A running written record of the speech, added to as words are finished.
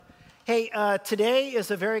Hey, today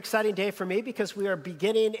is a very exciting day for me because we are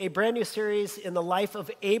beginning a brand new series in the life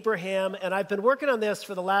of Abraham, and I've been working on this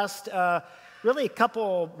for the last really a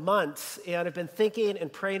couple months, and I've been thinking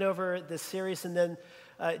and praying over this series, and then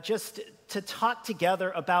just to talk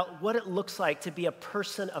together about what it looks like to be a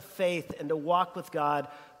person of faith and to walk with God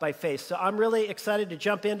by faith. So I'm really excited to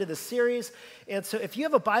jump into this series, and so if you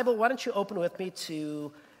have a Bible, why don't you open with me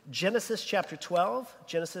to Genesis chapter 12,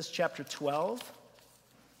 Genesis chapter 12.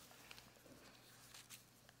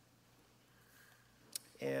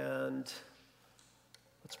 And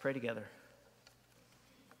let's pray together.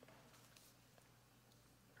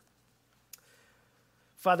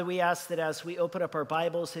 Father, we ask that as we open up our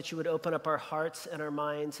Bibles, that you would open up our hearts and our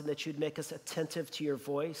minds, and that you'd make us attentive to your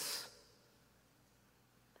voice.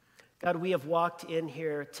 God, we have walked in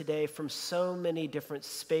here today from so many different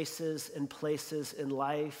spaces and places in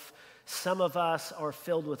life. Some of us are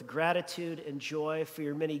filled with gratitude and joy for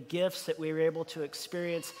your many gifts that we were able to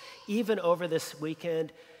experience even over this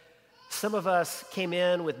weekend. Some of us came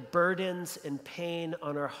in with burdens and pain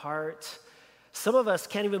on our heart. Some of us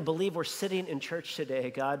can't even believe we're sitting in church today,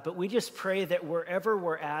 God, but we just pray that wherever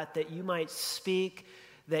we're at, that you might speak,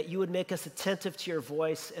 that you would make us attentive to your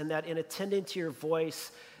voice, and that in attending to your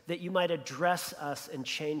voice, that you might address us and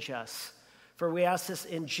change us. For we ask this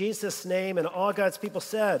in Jesus' name, and all God's people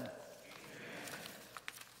said,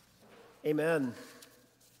 Amen.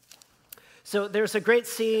 So there's a great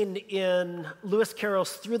scene in Lewis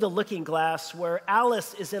Carroll's Through the Looking Glass where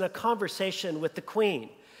Alice is in a conversation with the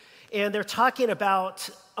Queen. And they're talking about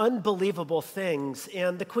unbelievable things.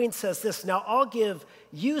 And the Queen says this, "Now I'll give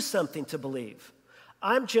you something to believe.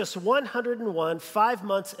 I'm just 101, 5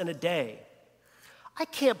 months and a day." "I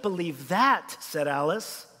can't believe that," said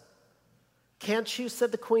Alice. "Can't you?"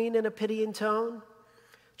 said the Queen in a pitying tone.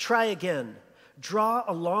 "Try again. Draw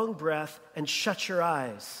a long breath and shut your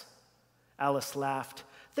eyes." Alice laughed.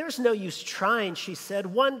 "There's no use trying," she said.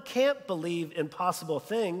 "One can't believe impossible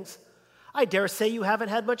things." "I dare say you haven't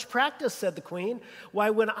had much practice," said the Queen. "Why,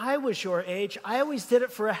 when I was your age, I always did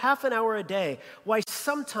it for a half an hour a day. Why,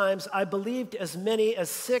 sometimes I believed as many as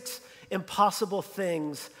 6 impossible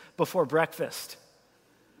things before breakfast."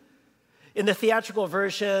 In the theatrical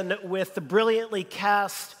version with the brilliantly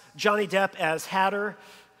cast Johnny Depp as Hatter,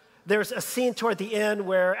 there's a scene toward the end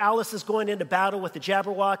where Alice is going into battle with the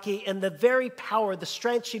Jabberwocky, and the very power, the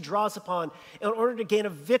strength she draws upon in order to gain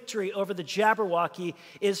a victory over the Jabberwocky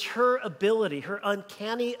is her ability, her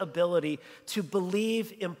uncanny ability to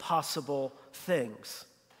believe impossible things.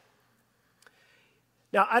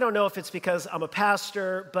 Now, I don't know if it's because I'm a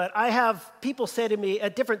pastor, but I have people say to me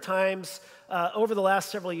at different times over the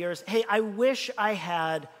last several years, "Hey, I wish I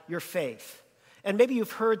had your faith." And maybe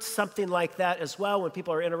you've heard something like that as well when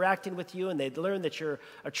people are interacting with you and they learn that you're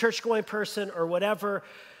a church-going person or whatever.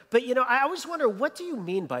 But, I always wonder, what do you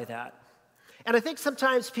mean by that? And I think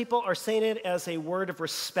sometimes people are saying it as a word of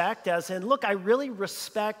respect, as in, look, I really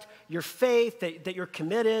respect your faith, that you're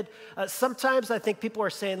committed. Sometimes I think people are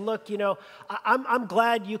saying, look, I'm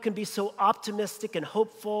glad you can be so optimistic and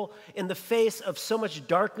hopeful in the face of so much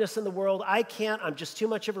darkness in the world. I can't, I'm just too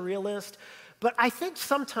much of a realist. But I think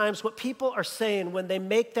sometimes what people are saying when they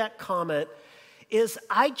make that comment is,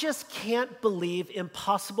 I just can't believe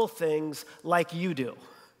impossible things like you do.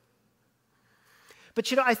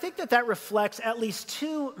 But I think that reflects at least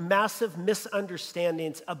 2 massive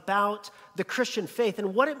misunderstandings about the Christian faith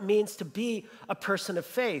and what it means to be a person of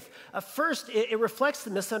faith. First, it reflects the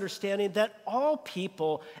misunderstanding that all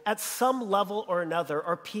people at some level or another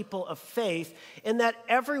are people of faith, and that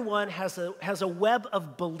everyone has a web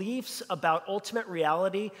of beliefs about ultimate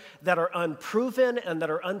reality that are unproven and that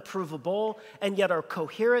are unprovable and yet are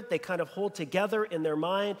coherent. They kind of hold together in their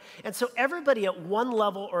mind. And so everybody at one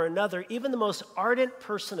level or another, even the most ardent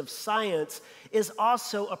person of science, is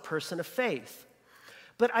also a person of faith.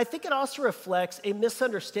 But I think it also reflects a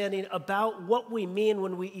misunderstanding about what we mean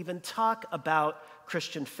when we even talk about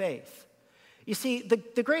Christian faith. You see,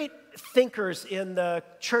 the great thinkers in the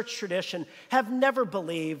church tradition have never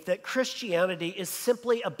believed that Christianity is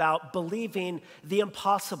simply about believing the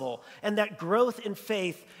impossible, and that growth in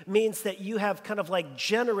faith means that you have kind of like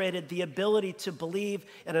generated the ability to believe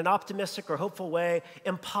in an optimistic or hopeful way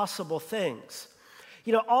impossible things.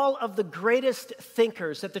 All of the greatest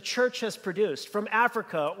thinkers that the church has produced from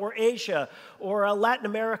Africa or Asia or Latin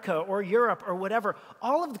America or Europe or whatever,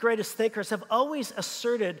 all of the greatest thinkers have always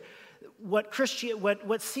asserted what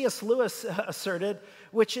C.S. Lewis asserted,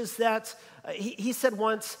 which is that he said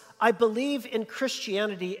once, "I believe in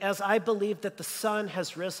Christianity as I believe that the sun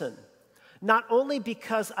has risen, not only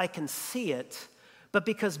because I can see it, but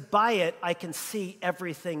because by it I can see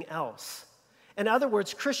everything else." In other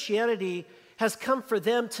words, Christianity has come for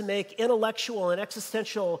them to make intellectual and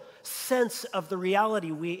existential sense of the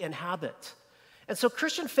reality we inhabit. And so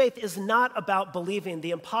Christian faith is not about believing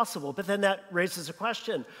the impossible, but then that raises a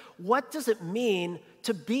question. What does it mean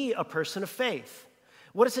to be a person of faith?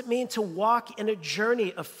 What does it mean to walk in a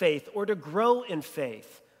journey of faith or to grow in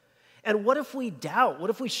faith? And what if we doubt? What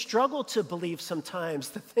if we struggle to believe sometimes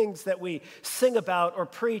the things that we sing about or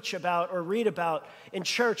preach about or read about in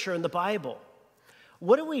church or in the Bible?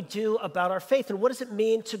 What do we do about our faith? And what does it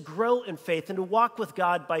mean to grow in faith and to walk with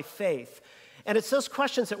God by faith? And it's those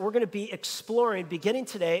questions that we're going to be exploring beginning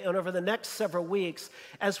today and over the next several weeks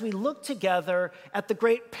as we look together at the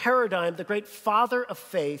great paradigm, the great father of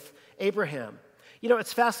faith, Abraham. You know,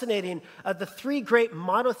 it's fascinating. The three great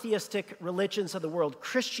monotheistic religions of the world,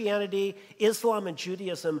 Christianity, Islam, and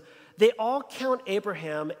Judaism, they all count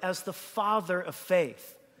Abraham as the father of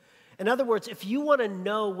faith. In other words, if you want to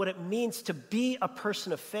know what it means to be a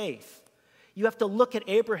person of faith, you have to look at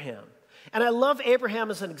Abraham. And I love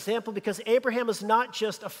Abraham as an example because Abraham is not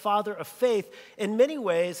just a father of faith. In many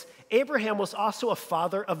ways, Abraham was also a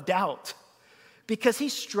father of doubt because he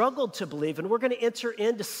struggled to believe. And we're going to enter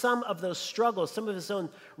into some of those struggles, some of his own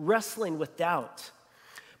wrestling with doubt.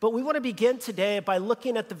 But we want to begin today by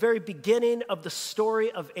looking at the very beginning of the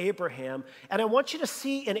story of Abraham. And I want you to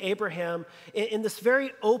see in Abraham, in this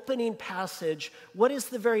very opening passage, what is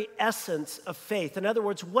the very essence of faith? In other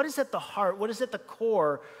words, what is at the heart? What is at the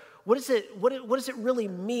core? What does it really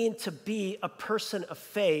mean to be a person of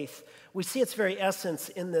faith? We see its very essence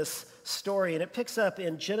in this story. And it picks up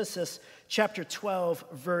in Genesis chapter 12,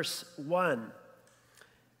 verse 1.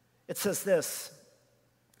 It says this.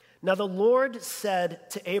 Now the Lord said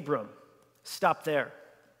to Abram, stop there.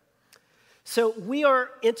 So we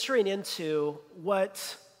are entering into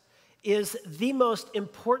what is the most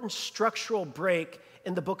important structural break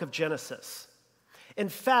in the book of Genesis. In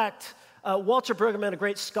fact, Walter Brueggemann, a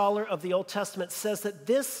great scholar of the Old Testament, says that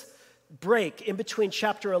this break in between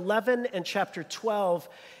chapter 11 and chapter 12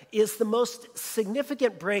 is the most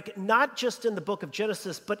significant break, not just in the book of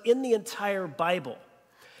Genesis, but in the entire Bible.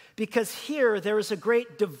 Because here there is a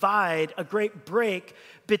great divide, a great break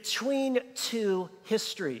between two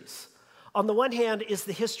histories. On the one hand is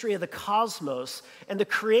the history of the cosmos and the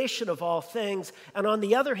creation of all things. And on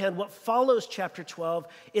the other hand, what follows chapter 12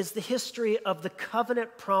 is the history of the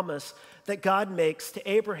covenant promise that God makes to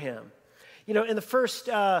Abraham. You know, in the first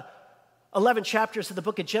 11 chapters of the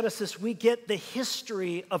book of Genesis, we get the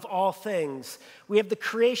history of all things. We have the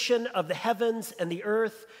creation of the heavens and the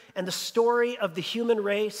earth and the story of the human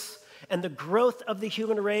race and the growth of the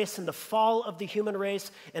human race and the fall of the human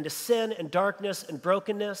race and to sin and darkness and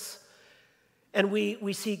brokenness. And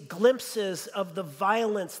we see glimpses of the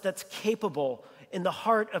violence that's capable in the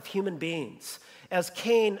heart of human beings as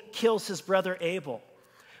Cain kills his brother Abel.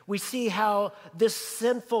 We see how this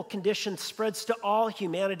sinful condition spreads to all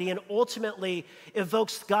humanity and ultimately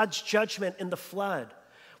evokes God's judgment in the flood.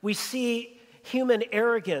 We see human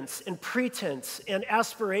arrogance and pretense and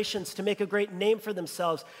aspirations to make a great name for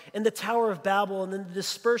themselves in the Tower of Babel and then the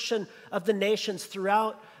dispersion of the nations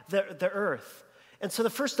throughout the earth. And so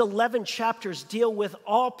the first 11 chapters deal with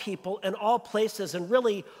all people and all places and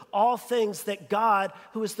really all things that God,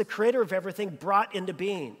 who is the creator of everything, brought into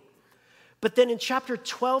being. But then in chapter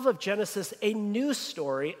 12 of Genesis, a new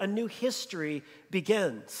story, a new history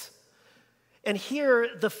begins. And here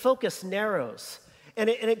the focus narrows. And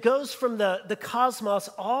it goes from the cosmos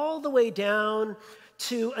all the way down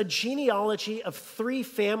to a genealogy of three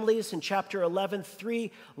families in chapter 11,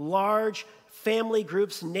 three large family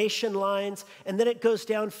groups, nation lines, and then it goes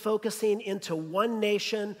down focusing into one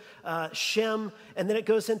nation, Shem, and then it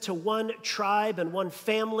goes into one tribe and one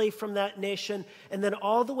family from that nation, and then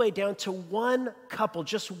all the way down to one couple,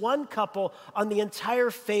 just one couple on the entire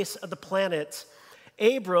face of the planet,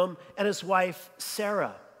 Abram and his wife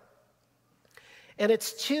Sarah. And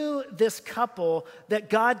it's to this couple that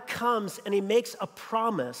God comes and he makes a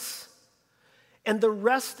promise. And the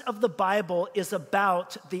rest of the Bible is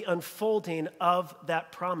about the unfolding of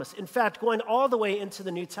that promise. In fact, going all the way into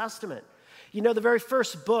the New Testament. You know, the very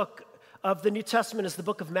first book of the New Testament is the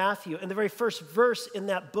book of Matthew. And the very first verse in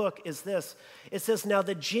that book is this. It says, now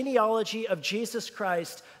the genealogy of Jesus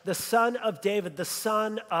Christ, the son of David, the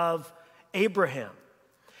son of Abraham.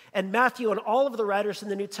 And Matthew and all of the writers in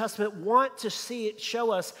the New Testament want to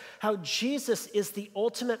show us how Jesus is the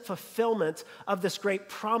ultimate fulfillment of this great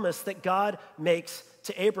promise that God makes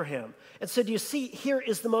to Abraham. And so do you see, here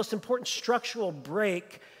is the most important structural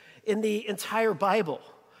break in the entire Bible.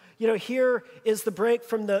 You know, here is the break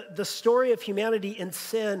from the story of humanity in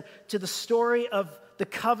sin to the story of the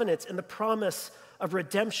covenant and the promise of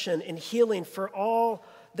redemption and healing for all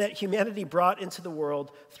that humanity brought into the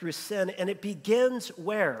world through sin. And it begins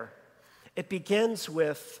where? It begins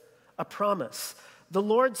with a promise. The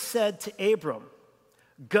Lord said to Abram,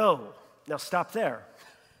 "Go." Now stop there.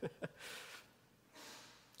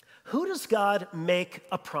 Who does God make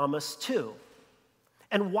a promise to?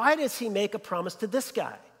 And why does he make a promise to this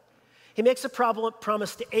guy? He makes a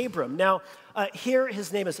promise to Abram. Now, here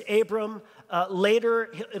his name is Abram. Later,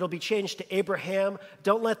 it'll be changed to Abraham.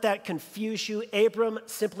 Don't let that confuse you. Abram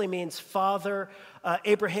simply means father.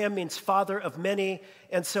 Abraham means father of many.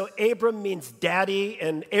 And so Abram means daddy,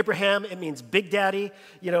 and Abraham, it means big daddy.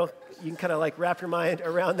 You know, you can kind of like wrap your mind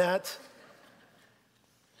around that.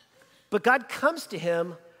 But God comes to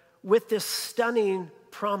him with this stunning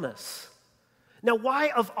promise. Now, why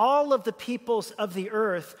of all of the peoples of the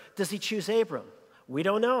earth does he choose Abram? We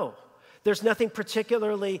don't know. There's nothing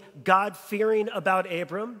particularly God-fearing about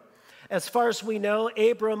Abram. As far as we know,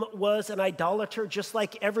 Abram was an idolater, just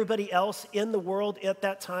like everybody else in the world at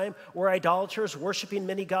that time were idolaters, worshiping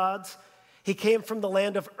many gods. He came from the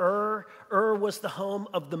land of Ur. Ur was the home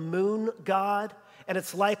of the moon god, and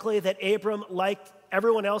it's likely that Abram, like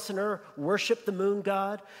everyone else in Ur, worshiped the moon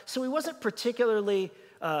god. So he wasn't particularly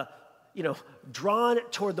drawn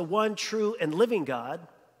toward the one true and living God.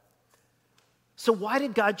 So why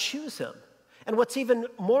did God choose him? And what's even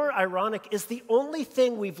more ironic is the only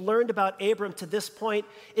thing we've learned about Abram to this point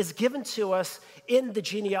is given to us in the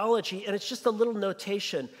genealogy, and it's just a little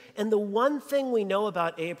notation. And the one thing we know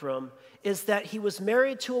about Abram is that he was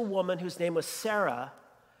married to a woman whose name was Sarah,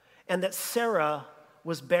 and that Sarah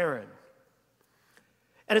was barren.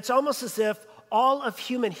 And it's almost as if all of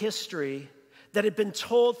human history that had been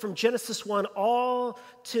told from Genesis 1 all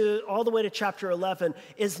the way to chapter 11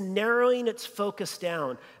 is narrowing its focus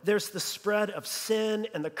down. There's the spread of sin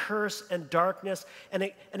and the curse and darkness, and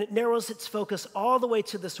it narrows its focus all the way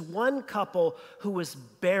to this one couple who was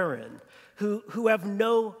barren, who have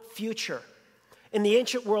no future. In the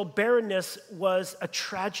ancient world, barrenness was a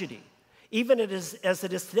tragedy. Even as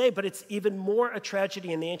it is today, but it's even more a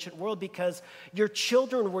tragedy in the ancient world because your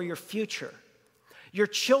children were your future. Your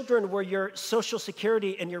children were your social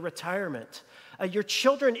security and your retirement. Your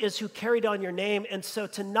children is who carried on your name, and so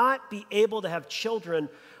to not be able to have children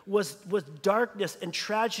was darkness and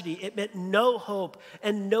tragedy. It meant no hope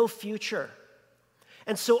and no future.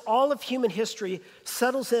 And so all of human history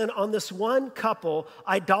settles in on this one couple,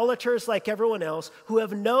 idolaters like everyone else, who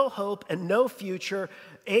have no hope and no future.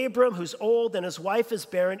 Abram, who's old, and his wife is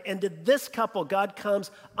barren. And to this couple, God comes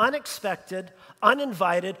unexpected,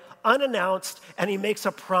 uninvited, unannounced, and he makes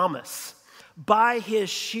a promise. By his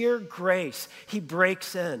sheer grace, he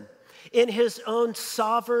breaks in. In his own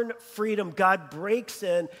sovereign freedom, God breaks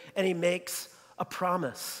in and he makes a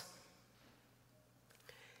promise.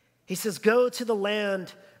 He says, go to the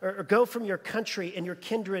land, or go from your country and your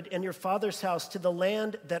kindred and your father's house to the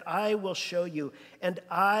land that I will show you, and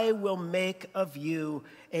I will make of you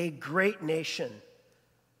a great nation,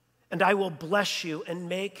 and I will bless you and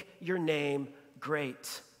make your name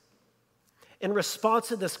great. In response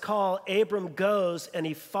to this call, Abram goes and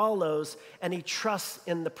he follows and he trusts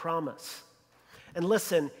in the promise. And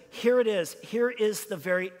listen, here it is. Here is the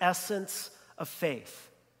very essence of faith.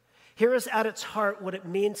 Here is at its heart what it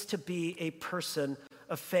means to be a person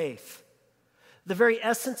of faith. The very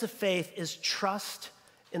essence of faith is trust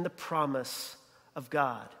in the promise of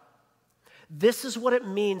God. This is what it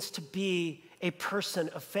means to be a person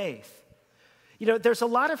of faith. You know, there's a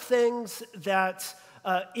lot of things that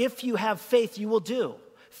if you have faith, you will do.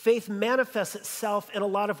 Faith manifests itself in a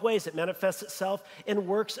lot of ways. It manifests itself in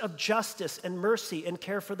works of justice and mercy and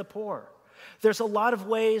care for the poor. There's a lot of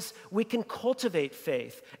ways we can cultivate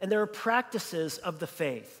faith, and there are practices of the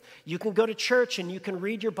faith. You can go to church and you can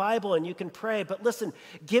read your Bible and you can pray, but listen,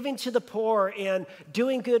 giving to the poor and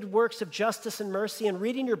doing good works of justice and mercy and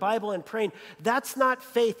reading your Bible and praying, that's not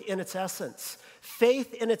faith in its essence.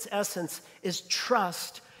 Faith in its essence is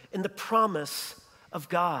trust in the promise of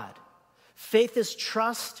God. Faith is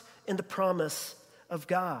trust in the promise of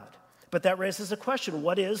God. But that raises a question,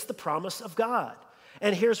 what is the promise of God?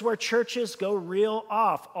 And here's where churches go real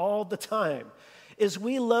off all the time, is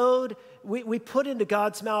we put into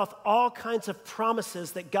God's mouth all kinds of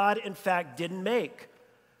promises that God, in fact, didn't make.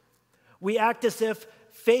 We act as if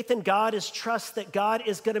faith in God is trust that God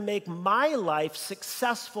is going to make my life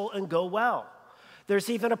successful and go well. There's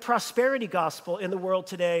even a prosperity gospel in the world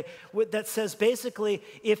today that says basically,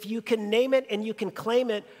 if you can name it and you can claim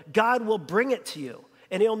it, God will bring it to you.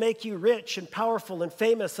 And he'll make you rich and powerful and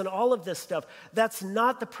famous and all of this stuff. That's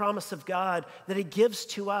not the promise of God that he gives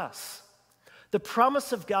to us. The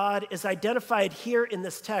promise of God is identified here in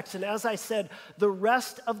this text. And as I said, the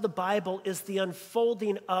rest of the Bible is the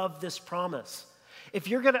unfolding of this promise. If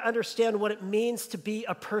you're going to understand what it means to be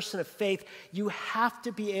a person of faith, you have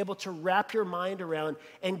to be able to wrap your mind around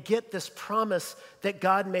and get this promise that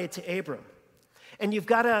God made to Abram. And you've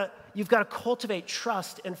got to cultivate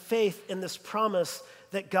trust and faith in this promise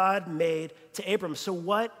that God made to Abram. So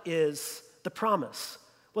what is the promise?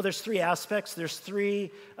 Well, there's three aspects. There's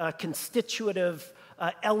three constitutive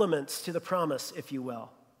elements to the promise, if you will.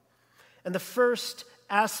 And the first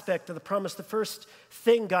aspect of the promise, the first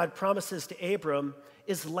thing God promises to Abram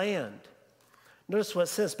is land. Notice what it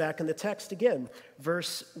says back in the text again,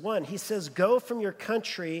 verse 1. He says, "Go from your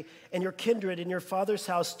country and your kindred and your father's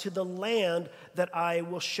house to the land that I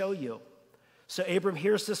will show you." So Abram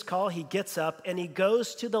hears this call, he gets up, and he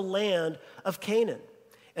goes to the land of Canaan.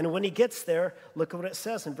 And when he gets there, look at what it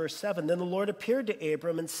says in verse 7. "Then the Lord appeared to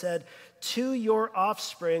Abram and said, 'To your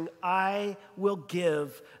offspring I will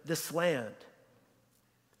give this land.'"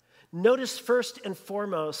 Notice first and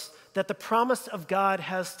foremost that the promise of God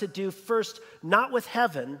has to do first not with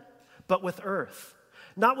heaven, but with earth.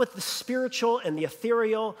 Not with the spiritual and the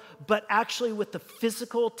ethereal, but actually with the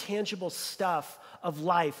physical, tangible stuff of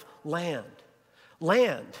life, land.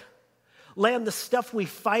 Land, the stuff we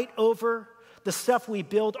fight over, the stuff we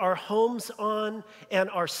build our homes on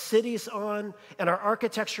and our cities on and our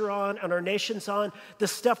architecture on and our nations on, the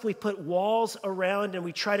stuff we put walls around and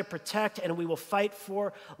we try to protect and we will fight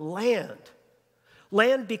for.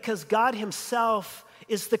 Land because God himself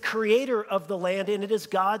is the creator of the land and it is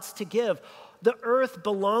God's to give. The earth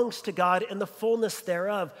belongs to God and the fullness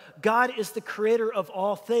thereof. God is the creator of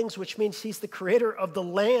all things, which means he's the creator of the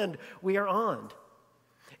land we are on.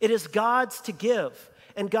 It is God's to give.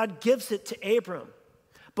 And God gives it to Abram.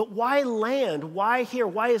 But why land? Why here?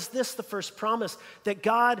 Why is this the first promise? That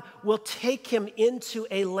God will take him into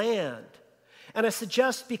a land. And I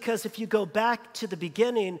suggest because if you go back to the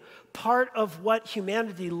beginning, part of what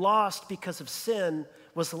humanity lost because of sin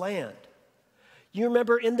was land. You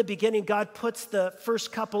remember in the beginning, God puts the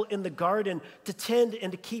first couple in the garden to tend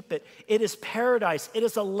and to keep it. It is paradise. It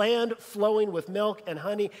is a land flowing with milk and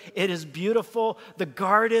honey. It is beautiful, the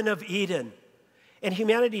Garden of Eden. And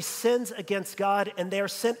humanity sins against God, and they are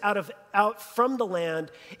sent out from the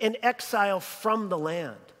land in exile from the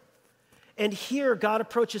land. And here God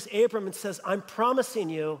approaches Abram and says, "I'm promising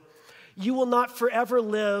you, you will not forever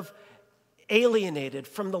live alienated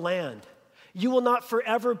from the land. You will not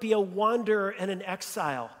forever be a wanderer and an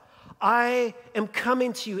exile. I am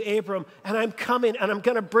coming to you, Abram, and I'm coming and I'm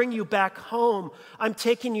going to bring you back home. I'm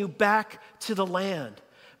taking you back to the land.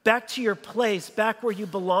 Back to your place, back where you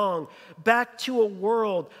belong, back to a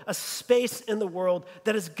world, a space in the world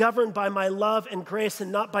that is governed by my love and grace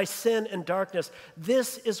and not by sin and darkness."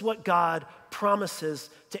 This is what God promises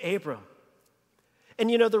to Abram. And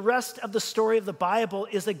you know, the rest of the story of the Bible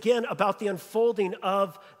is again about the unfolding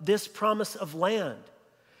of this promise of land.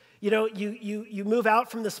 You know, you move out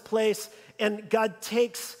from this place and God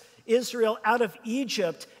takes Israel out of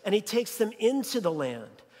Egypt and he takes them into the land.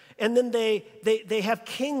 And then they have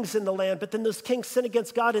kings in the land, but then those kings sin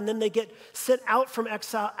against God, and then they get sent out from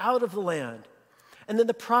exile out of the land. And then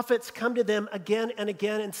the prophets come to them again and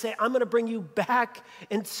again and say, "I'm going to bring you back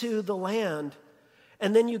into the land."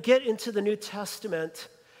 And then you get into the New Testament,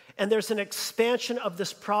 and there's an expansion of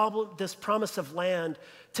this promise of land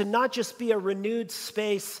to not just be a renewed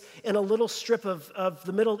space in a little strip of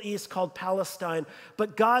the Middle East called Palestine,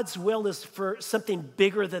 but God's will is for something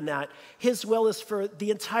bigger than that. His will is for the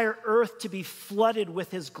entire earth to be flooded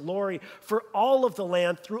with his glory, for all of the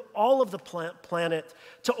land, through all of the planet,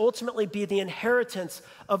 to ultimately be the inheritance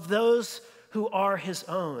of those who are his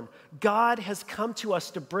own. God has come to us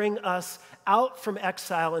to bring us out from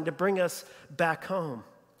exile and to bring us back home.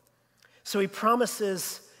 So he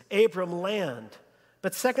promises Abram land.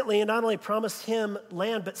 But secondly, he not only promised him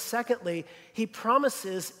land, but secondly, he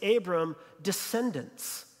promises Abram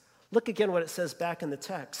descendants. Look again what it says back in the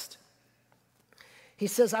text. He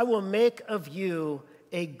says, "I will make of you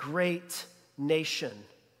a great nation."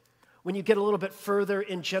 When you get a little bit further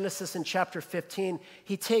in Genesis in chapter 15,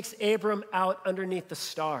 he takes Abram out underneath the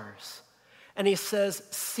stars. And he says,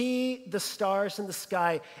 "See the stars in the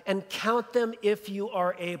sky and count them if you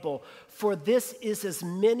are able. For this is as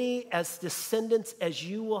many as descendants as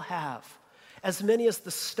you will have, as many as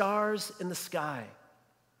the stars in the sky."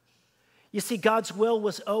 You see, God's will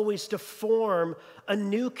was always to form a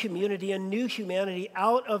new community, a new humanity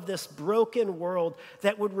out of this broken world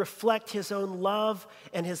that would reflect his own love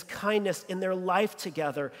and his kindness in their life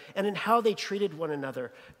together and in how they treated one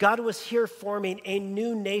another. God was here forming a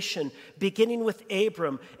new nation, beginning with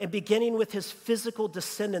Abram and beginning with his physical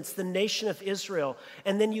descendants, the nation of Israel.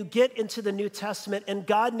 And then you get into the New Testament, and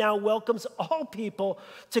God now welcomes all people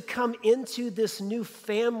to come into this new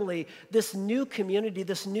family, this new community,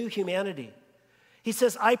 this new humanity. He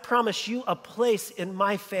says, I promise you a place in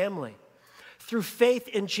my family. Through faith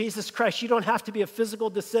in Jesus Christ, you don't have to be a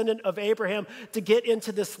physical descendant of Abraham to get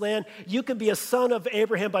into this land. You can be a son of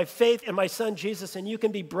Abraham by faith in my son Jesus, and you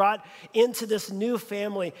can be brought into this new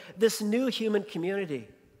family, this new human community.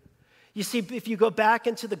 You see, if you go back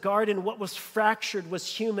into the garden, what was fractured was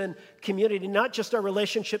human community, not just our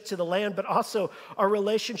relationship to the land, but also our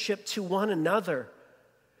relationship to one another.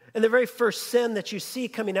 And the very first sin that you see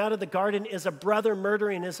coming out of the garden is a brother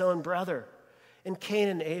murdering his own brother in Cain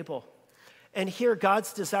and Abel. And here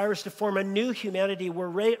God's desire is to form a new humanity where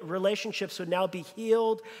relationships would now be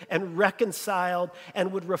healed and reconciled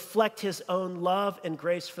and would reflect his own love and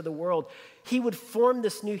grace for the world. He would form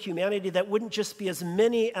this new humanity that wouldn't just be as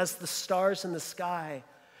many as the stars in the sky,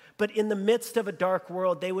 but in the midst of a dark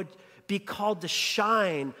world, they would be called to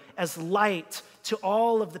shine as light to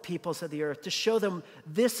all of the peoples of the earth, to show them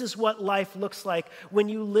this is what life looks like when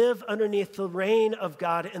you live underneath the reign of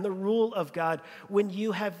God and the rule of God, when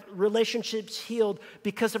you have relationships healed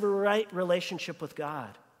because of a right relationship with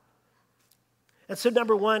God. And so,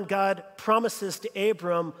 number one, God promises to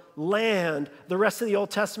Abram land. The rest of the Old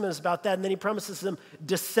Testament is about that. And then he promises them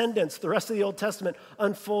descendants. The rest of the Old Testament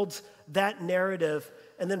unfolds that narrative.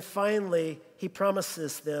 And then finally, he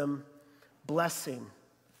promises them blessing.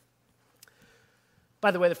 By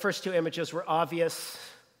the way, the first two images were obvious.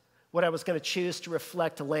 What I was going to choose to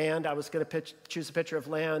reflect land, I was going to choose a picture of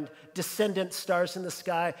land, descendant, stars in the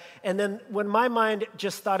sky. And then when my mind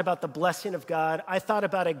just thought about the blessing of God, I thought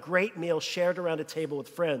about a great meal shared around a table with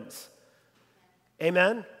friends.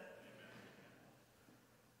 Amen?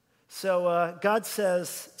 So God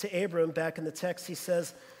says to Abram back in the text, he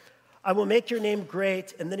says, I will make your name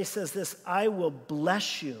great. And then he says this, I will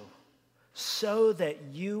bless you so that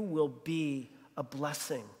you will be a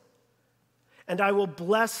blessing. And I will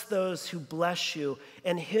bless those who bless you,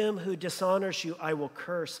 and him who dishonors you I will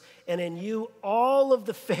curse. And in you all of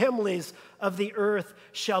the families of the earth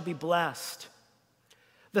shall be blessed.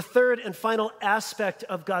 The third and final aspect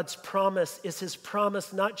of God's promise is his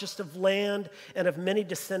promise not just of land and of many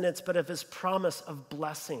descendants, but of his promise of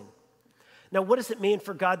blessing. Now, what does it mean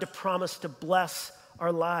for God to promise to bless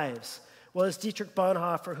our lives? Well, as Dietrich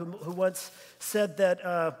Bonhoeffer, who once said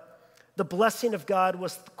that the blessing of God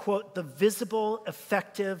was, quote, the visible,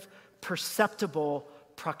 effective, perceptible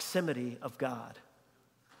proximity of God.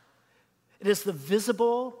 It is the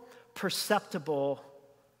visible, perceptible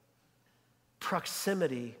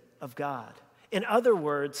proximity of God. In other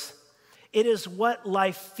words, it is what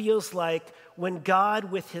life feels like when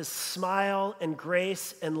God, with his smile and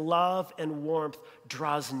grace and love and warmth,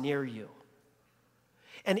 draws near you.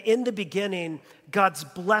 And in the beginning, God's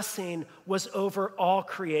blessing was over all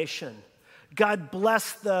creation. God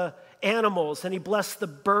blessed the animals, and he blessed the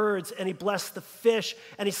birds, and he blessed the fish,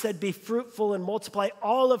 and he said, be fruitful and multiply.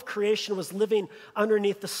 All of creation was living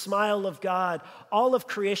underneath the smile of God, all of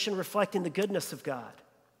creation reflecting the goodness of God.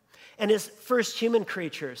 And his first human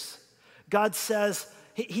creatures, God says,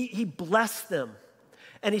 he blessed them.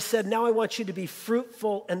 And he said, now I want you to be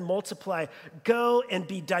fruitful and multiply. Go and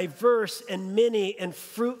be diverse and many and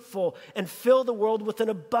fruitful and fill the world with an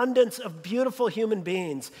abundance of beautiful human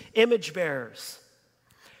beings, image bearers.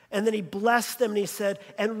 And then he blessed them and he said,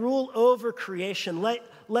 and rule over creation.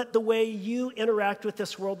 Let the way you interact with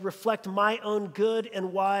this world reflect my own good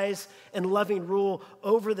and wise and loving rule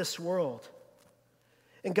over this world.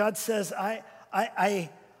 And God says, I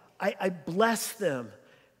bless them.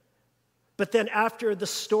 But then after the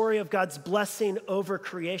story of God's blessing over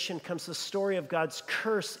creation comes the story of God's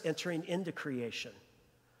curse entering into creation.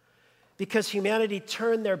 Because humanity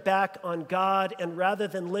turned their back on God, and rather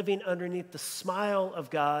than living underneath the smile of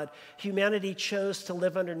God, humanity chose to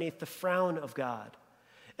live underneath the frown of God.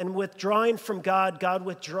 And withdrawing from God, God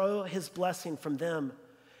withdrew his blessing from them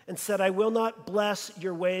and said, I will not bless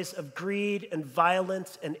your ways of greed and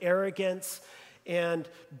violence and arrogance and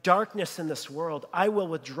darkness in this world. I will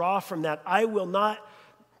withdraw from that. I will not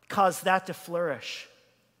cause that to flourish.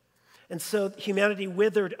 And so humanity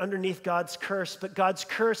withered underneath God's curse, but God's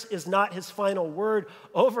curse is not his final word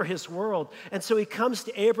over his world. And so he comes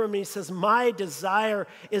to Abram and he says, my desire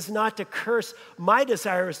is not to curse. My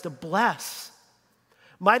desire is to bless.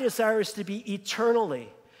 My desire is to be eternally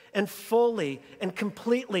and fully and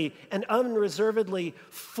completely and unreservedly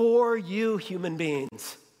for you, human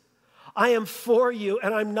beings. I am for you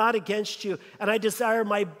and I'm not against you, and I desire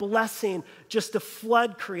my blessing just to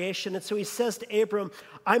flood creation. And so he says to Abram,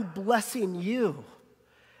 I'm blessing you.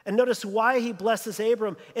 And notice why he blesses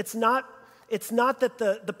Abram. It's not that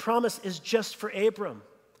the promise is just for Abram.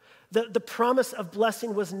 The promise of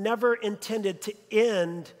blessing was never intended to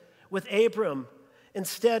end with Abram.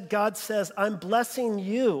 Instead, God says, I'm blessing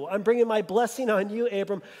you. I'm bringing my blessing on you,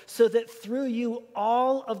 Abram, so that through you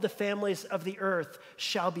all of the families of the earth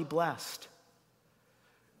shall be blessed.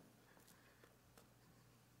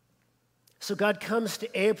 So God comes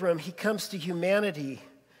to Abram, he comes to humanity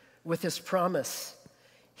with his promise.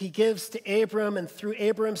 He gives to Abram, and through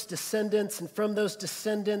Abram's descendants, and from those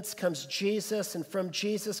descendants comes Jesus, and from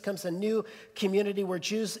Jesus comes a new community where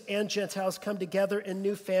Jews and Gentiles come together in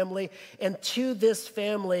new family. And to this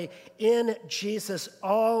family, in Jesus,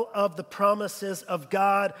 all of the promises of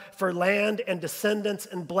God for land and descendants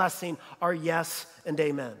and blessing are yes and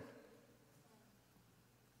amen.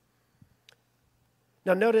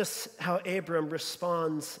 Now notice how Abram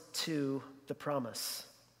responds to the promise.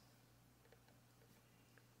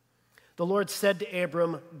 The Lord said to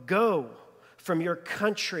Abram, go from your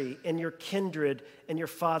country and your kindred and your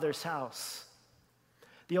father's house.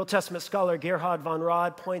 The Old Testament scholar Gerhard von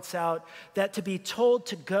Rad points out that to be told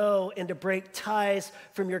to go and to break ties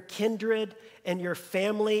from your kindred and your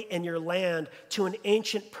family and your land to an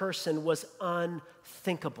ancient person was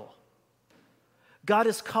unthinkable. God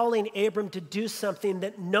is calling Abram to do something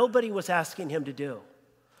that nobody was asking him to do,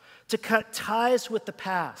 to cut ties with the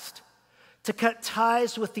past, to cut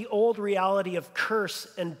ties with the old reality of curse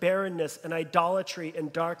and barrenness and idolatry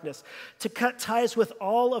and darkness, to cut ties with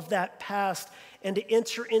all of that past and to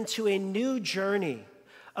enter into a new journey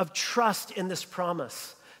of trust in this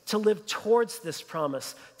promise, to live towards this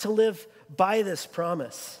promise, to live by this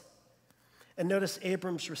promise. And notice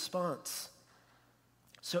Abram's response.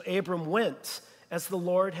 So Abram went as the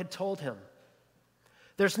Lord had told him.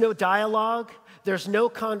 There's no dialogue, there's no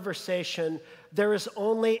conversation, there is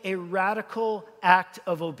only a radical act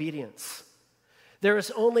of obedience. There is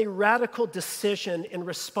only radical decision in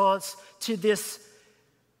response to this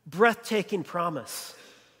breathtaking promise.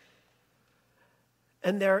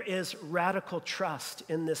 And there is radical trust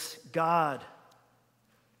in this God.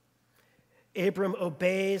 Abram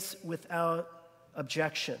obeys without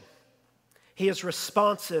objection. He is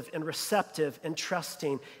responsive and receptive and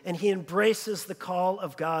trusting, and he embraces the call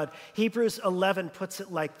of God. Hebrews 11 puts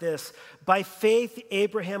it like this: by faith,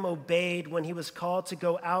 Abraham obeyed when he was called to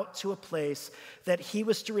go out to a place that he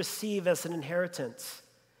was to receive as an inheritance.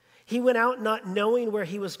 He went out not knowing where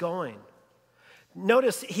he was going.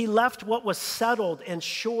 Notice he left what was settled and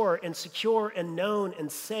sure and secure and known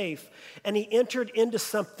and safe, and he entered into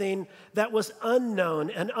something that was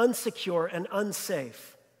unknown and unsecure and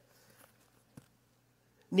unsafe,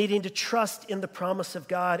 needing to trust in the promise of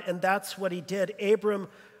God, and that's what he did. Abram,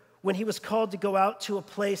 when he was called to go out to a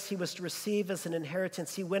place he was to receive as an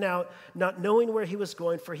inheritance, he went out not knowing where he was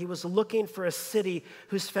going, for he was looking for a city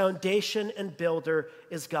whose foundation and builder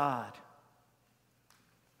is God.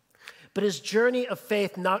 But his journey of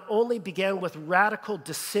faith not only began with radical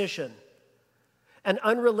decision and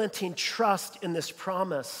unrelenting trust in this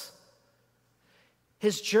promise,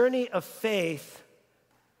 his journey of faith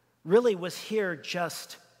really was here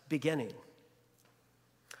just beginning.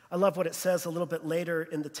 I love what it says a little bit later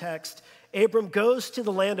in the text. Abram goes to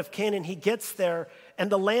the land of Canaan. He gets there, and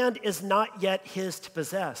the land is not yet his to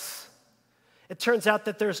possess. It turns out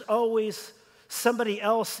that there's always somebody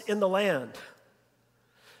else in the land,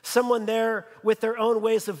 someone there with their own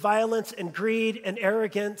ways of violence and greed and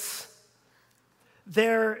arrogance.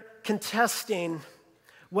 They're contesting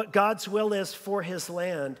what God's will is for his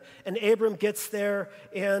land. And Abram gets there,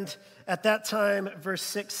 and at that time, verse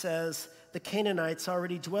 6 says, the Canaanites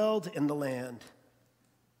already dwelled in the land.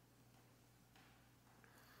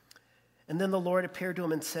 And then the Lord appeared to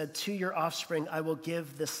him and said, to your offspring I will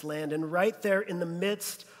give this land. And right there in the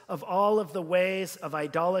midst of all of the ways of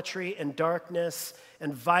idolatry and darkness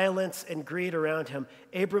and violence and greed around him,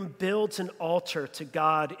 Abram builds an altar to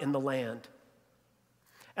God in the land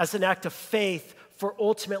as an act of faith for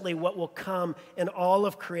ultimately what will come in all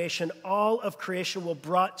of creation. All of creation will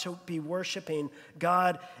brought to be worshiping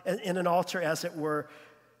God in an altar, as it were,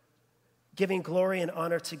 giving glory and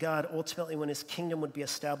honor to God ultimately when his kingdom would be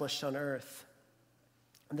established on earth.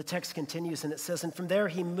 And the text continues and it says, and from there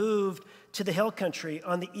he moved to the hill country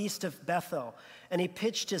on the east of Bethel, and he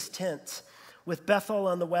pitched his tent. with Bethel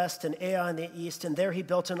on the west and Ai on the east. And there he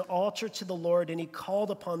built an altar to the Lord, and he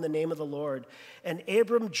called upon the name of the Lord. And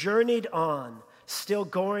Abram journeyed on, still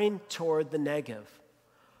going toward the Negev.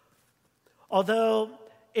 Although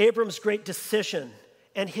Abram's great decision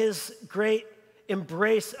and his great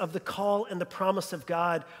embrace of the call and the promise of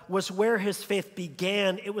God was where his faith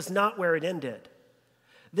began, it was not where it ended.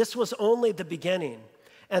 This was only the beginning.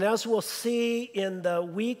 And as we'll see in the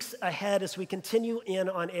weeks ahead as we continue in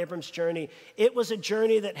on Abram's journey, it was a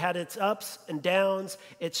journey that had its ups and downs,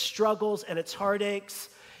 its struggles and its heartaches.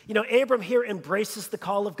 You know, Abram here embraces the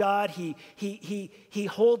call of God. He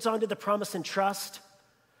holds on to the promise and trust.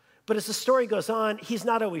 But as the story goes on, he's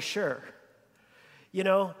not always sure. You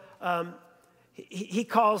know,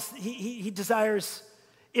 he desires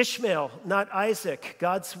Ishmael, not Isaac,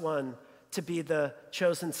 God's one, to be the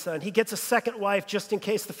chosen son. He gets a second wife just in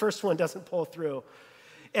case the first one doesn't pull through.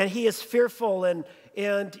 And he is fearful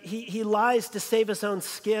and he lies to save his own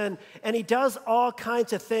skin. And he does all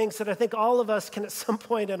kinds of things that I think all of us can at some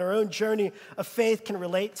point in our own journey of faith can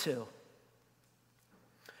relate to.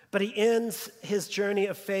 But he ends his journey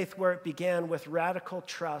of faith where it began, with radical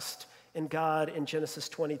trust in God in Genesis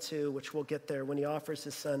 22, which we'll get there, when he offers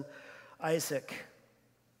his son Isaac.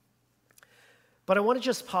 But I want to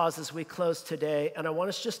just pause as we close today, and I want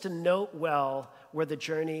us just to note well where the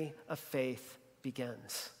journey of faith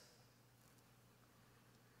begins.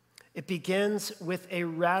 It begins with a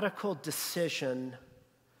radical decision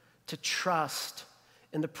to trust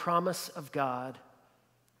in the promise of God.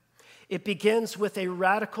 It begins with a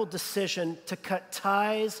radical decision to cut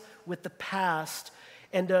ties with the past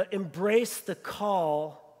and to embrace the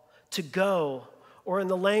call to go, or in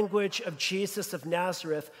the language of Jesus of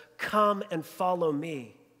Nazareth, come and follow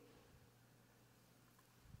me.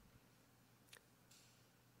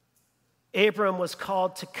 Abram was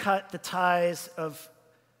called to cut the ties of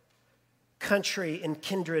country and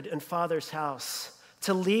kindred and father's house,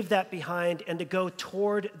 to leave that behind and to go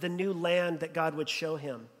toward the new land that God would show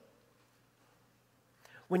him.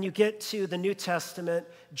 When you get to the New Testament,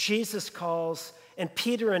 Jesus calls, and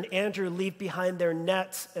Peter and Andrew leave behind their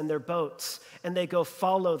nets and their boats, and they go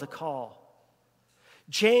follow the call.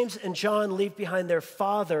 James and John leave behind their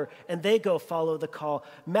father, and they go follow the call.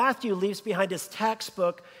 Matthew leaves behind his tax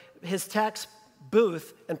booth,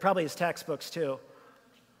 and probably his tax books too.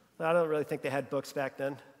 I don't really think they had books back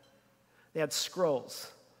then. They had scrolls.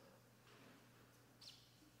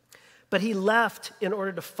 But he left in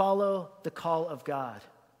order to follow the call of God.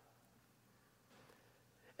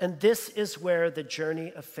 And this is where the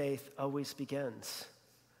journey of faith always begins,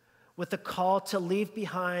 with the call to leave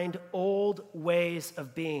behind old ways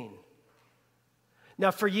of being. Now,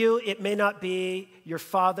 for you, it may not be your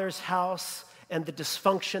father's house and the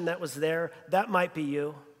dysfunction that was there. That might be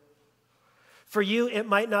you. For you, it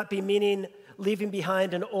might not be meaning leaving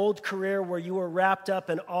behind an old career where you were wrapped up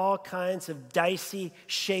in all kinds of dicey,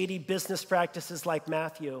 shady business practices like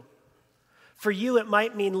Matthew. For you, it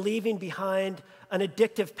might mean leaving behind an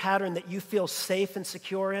addictive pattern that you feel safe and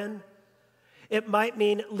secure in. It might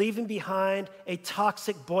mean leaving behind a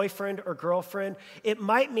toxic boyfriend or girlfriend. It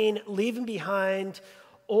might mean leaving behind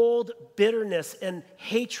old bitterness and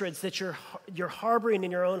hatreds that you're harboring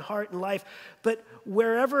in your own heart and life. But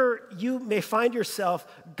wherever you may find yourself,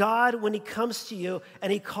 God, when he comes to you and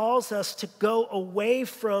he calls us to go away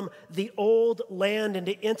from the old land and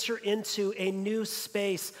to enter into a new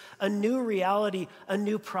space, a new reality, a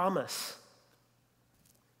new promise.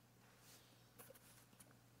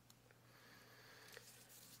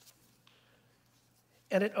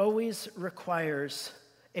 And it always requires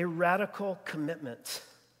a radical commitment.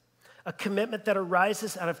 A commitment that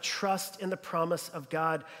arises out of trust in the promise of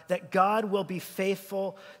God, that God will be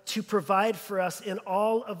faithful to provide for us in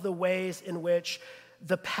all of the ways in which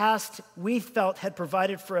the past we felt had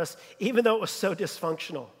provided for us, even though it was so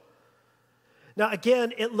dysfunctional. Now,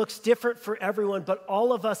 again, it looks different for everyone, but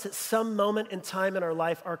all of us at some moment in time in our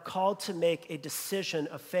life are called to make a decision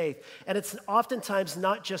of faith. And it's oftentimes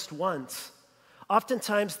not just once.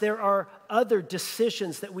 Oftentimes, there are other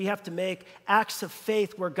decisions that we have to make, acts of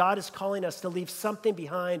faith where God is calling us to leave something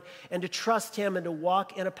behind and to trust him and to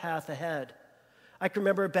walk in a path ahead. I can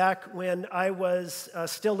remember back when I was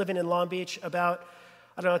still living in Long Beach about,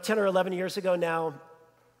 10 or 11 years ago now.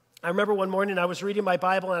 I remember one morning I was reading my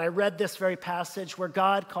Bible and I read this very passage where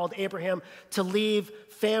God called Abraham to leave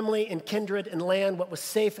family and kindred and land, what was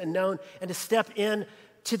safe and known, and to step in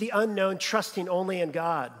to the unknown, trusting only in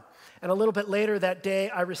God. And a little bit later that day,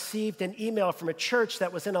 I received an email from a church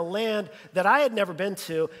that was in a land that I had never been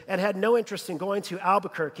to and had no interest in going to,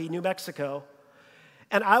 Albuquerque, New Mexico.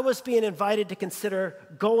 And I was being invited to consider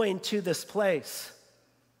going to this place.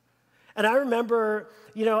 And I remember,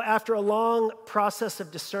 after a long process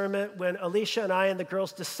of discernment, when Alicia and I and the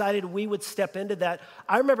girls decided we would step into that,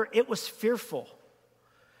 I remember it was fearful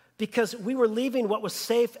because we were leaving what was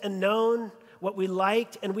safe and known, what we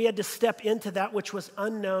liked, and we had to step into that which was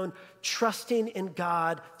unknown, trusting in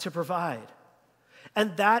God to provide.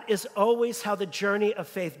 And that is always how the journey of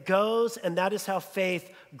faith goes, and that is how faith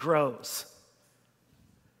grows.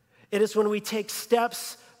 It is when we take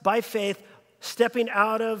steps by faith, stepping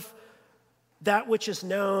out of that which is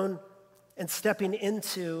known and stepping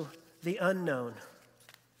into the unknown.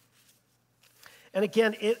 And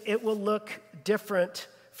again, it will look different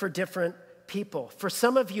for different people. For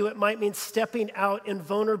some of you, it might mean stepping out in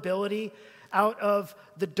vulnerability, out of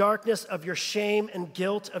the darkness of your shame and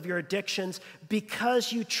guilt of your addictions,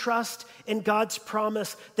 because you trust in God's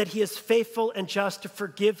promise that He is faithful and just to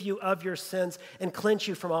forgive you of your sins and cleanse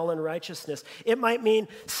you from all unrighteousness. It might mean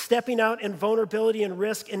stepping out in vulnerability and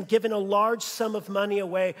risk and giving a large sum of money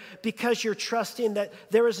away because you're trusting that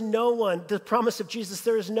there is no one, the promise of Jesus,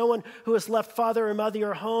 there is no one who has left father or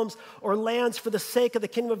mother or homes or lands for the sake of the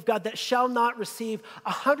kingdom of God that shall not receive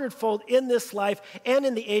 100-fold in this life and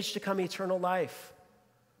in the age to come eternal life.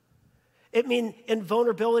 It means in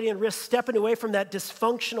vulnerability and risk, stepping away from that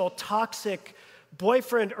dysfunctional, toxic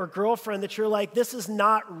boyfriend or girlfriend that you're like, this is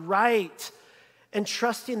not right, and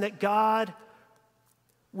trusting that God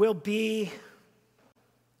will be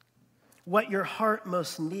what your heart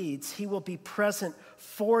most needs. He will be present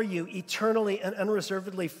for you eternally and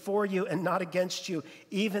unreservedly for you and not against you,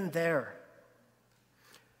 even there.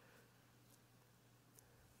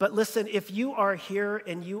 But listen, if you are here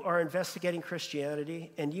and you are investigating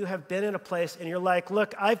Christianity and you have been in a place and you're like,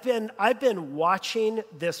 look, I've been watching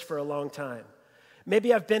this for a long time.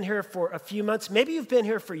 Maybe I've been here for a few months. Maybe you've been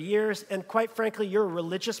here for years, and quite frankly, you're a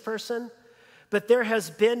religious person, but there has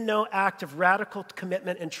been no act of radical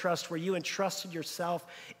commitment and trust where you entrusted yourself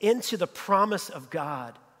into the promise of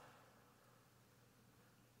God.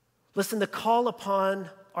 Listen, the call upon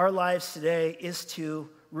our lives today is to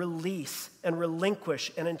release and relinquish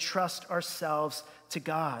and entrust ourselves to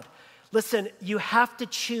God. Listen, you have to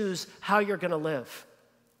choose how you're going to live.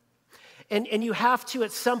 And you have to,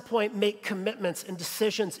 at some point, make commitments and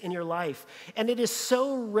decisions in your life. And it is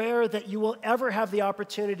so rare that you will ever have the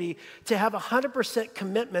opportunity to have 100%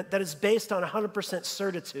 commitment that is based on 100%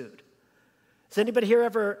 certitude. Has anybody here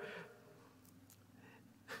ever...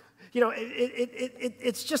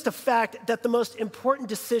 it's just a fact that the most important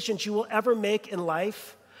decisions you will ever make in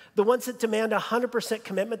life, the ones that demand 100%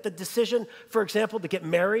 commitment, the decision, for example, to get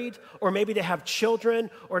married, or maybe to have children,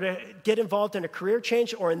 or to get involved in a career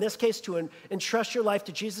change, or in this case, to entrust your life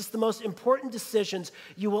to Jesus, the most important decisions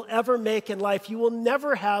you will ever make in life, you will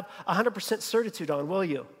never have 100% certitude on, will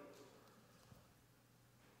you?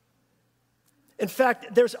 In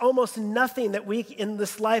fact, there's almost nothing that we in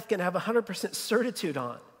this life can have 100% certitude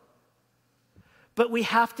on. But we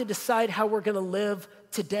have to decide how we're going to live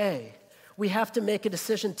today. We have to make a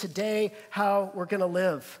decision today how we're going to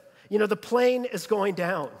live. The plane is going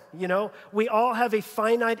down, We all have a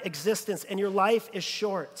finite existence, and your life is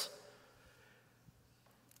short.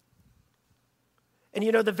 And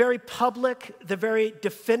the very public, the very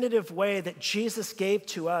definitive way that Jesus gave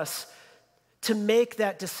to us to make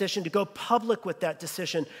that decision, to go public with that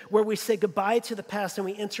decision, where we say goodbye to the past and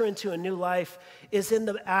we enter into a new life, is in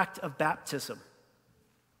the act of baptism.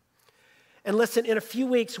 And listen, in a few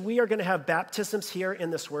weeks, we are going to have baptisms here in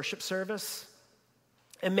this worship service.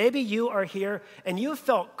 And maybe you are here and you have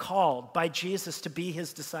felt called by Jesus to be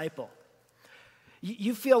His disciple.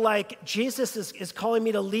 You feel like Jesus is calling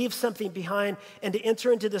me to leave something behind and to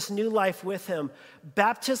enter into this new life with Him.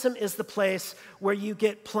 Baptism is the place where you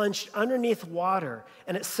get plunged underneath water,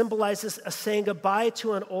 and it symbolizes a saying goodbye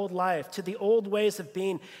to an old life, to the old ways of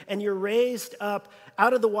being, and you're raised up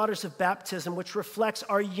out of the waters of baptism, which reflects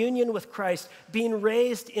our union with Christ, being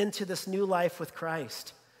raised into this new life with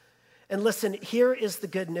Christ. And listen, here is the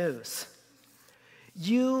good news.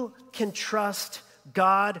 You can trust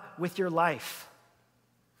God with your life.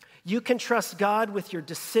 You can trust God with your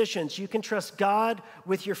decisions. You can trust God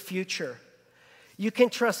with your future. You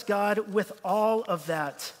can trust God with all of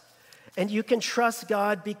that. And you can trust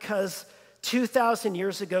God because 2,000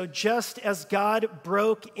 years ago, just as God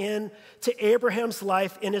broke into Abraham's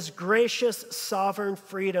life in His gracious sovereign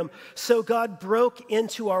freedom, so God broke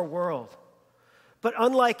into our world. But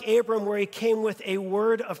unlike Abram, where he came with a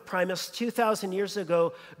word of promise 2,000 years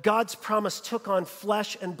ago, God's promise took on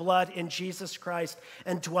flesh and blood in Jesus Christ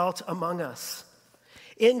and dwelt among us.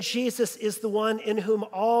 In Jesus is the one in whom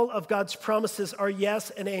all of God's promises are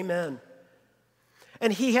yes and amen.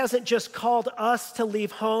 And he hasn't just called us to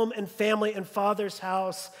leave home and family and Father's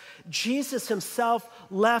house. Jesus himself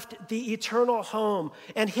left the eternal home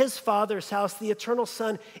and his Father's house. The eternal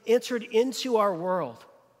Son entered into our world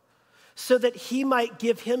so that he might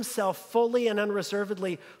give himself fully and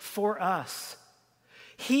unreservedly for us.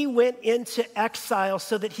 He went into exile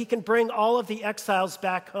so that he can bring all of the exiles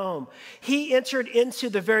back home. He entered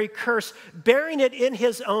into the very curse, bearing it in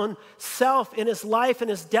his own self, in his life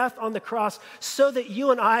and his death on the cross, so that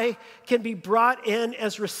you and I can be brought in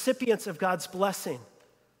as recipients of God's blessing.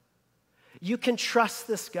 You can trust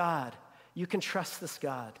this God. You can trust this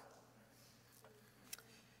God.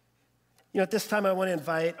 At this time, I want to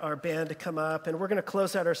invite our band to come up, and we're going to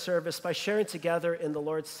close out our service by sharing together in the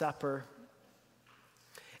Lord's Supper.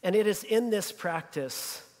 And it is in this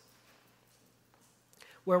practice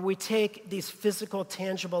where we take these physical,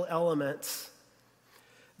 tangible elements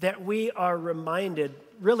that we are reminded,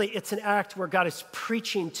 really, it's an act where God is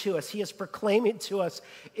preaching to us. He is proclaiming to us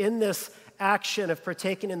in this action of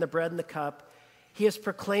partaking in the bread and the cup. He is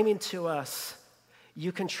proclaiming to us,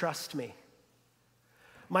 you can trust me.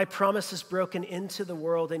 My promise is broken into the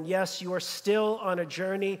world, and yes, you are still on a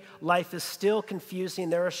journey. Life is still confusing.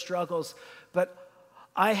 There are struggles, but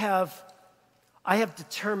I have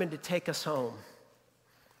determined to take us home.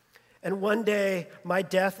 And one day, my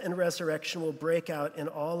death and resurrection will break out in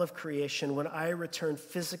all of creation when I return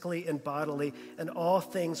physically and bodily, and all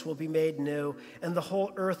things will be made new, and the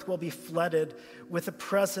whole earth will be flooded with the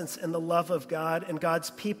presence and the love of God, and God's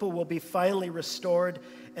people will be finally restored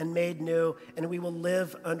and made new, and we will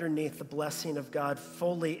live underneath the blessing of God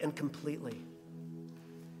fully and completely.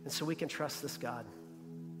 And so we can trust this God.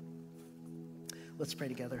 Let's pray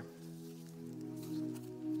together.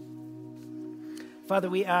 Father,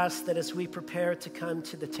 we ask that as we prepare to come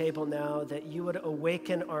to the table now, that you would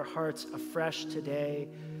awaken our hearts afresh today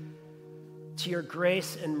to your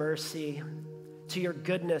grace and mercy, to your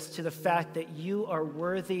goodness, to the fact that you are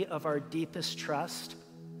worthy of our deepest trust.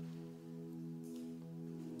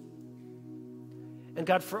 And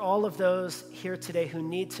God, for all of those here today who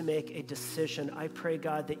need to make a decision, I pray,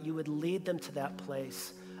 God, that you would lead them to that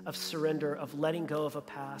place of surrender, of letting go of a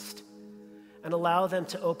past, and allow them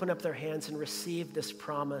to open up their hands and receive this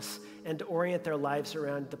promise and to orient their lives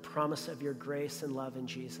around the promise of your grace and love in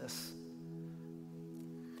Jesus.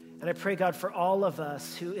 And I pray, God, for all of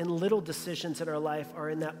us who in little decisions in our life are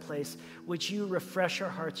in that place, would you refresh our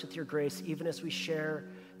hearts with your grace even as we share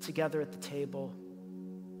together at the table?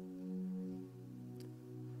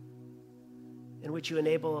 And would you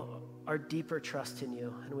enable our deeper trust in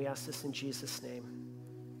you? And we ask this in Jesus' name.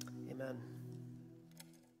 Amen.